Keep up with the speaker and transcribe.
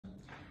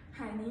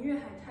Haining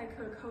Yuehai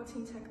Taike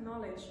Coating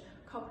Technology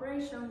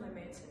Corporation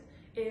Limited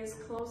is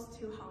close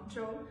to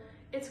Hangzhou.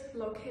 It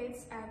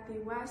locates at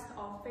the west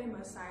of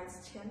famous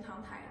sites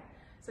Qiantangtai.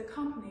 The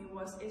company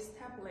was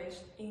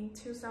established in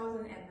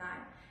 2009.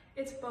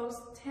 It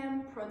boasts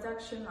 10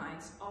 production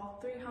lines of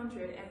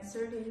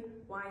 330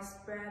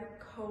 widespread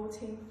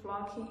coating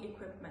flocking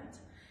equipment,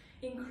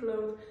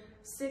 include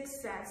 6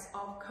 sets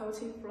of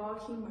coating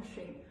flocking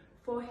machines,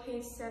 4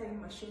 heat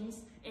setting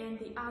machines, and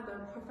the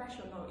other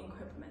professional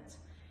equipment.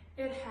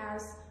 It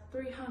has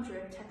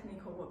 300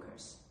 technical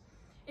workers.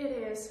 It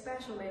is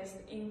specialist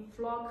in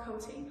floor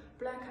coating,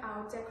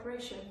 blackout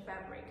decoration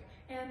fabric,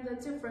 and the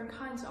different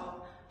kinds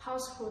of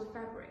household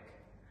fabric.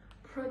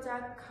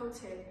 Product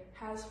coated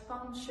has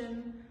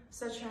functions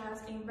such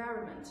as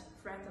environment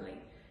friendly,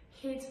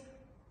 heat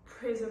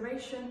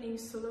preservation in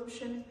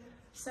solution,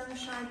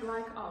 sunshine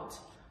blackout,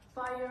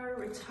 fire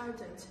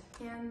retardant,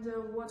 and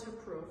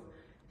waterproof.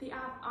 The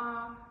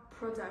R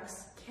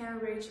products can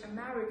reach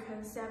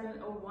American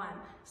 701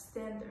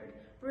 standard,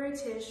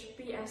 British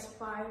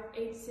BS5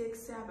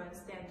 867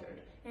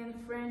 standard, and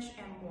French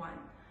M1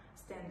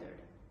 standard.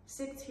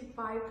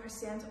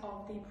 65%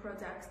 of the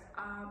products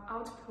are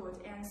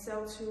output and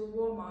sold to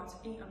Walmart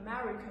in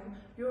American,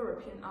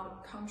 European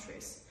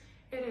countries.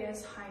 It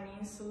is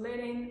Haining's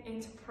leading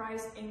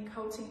enterprise in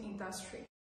coating industry.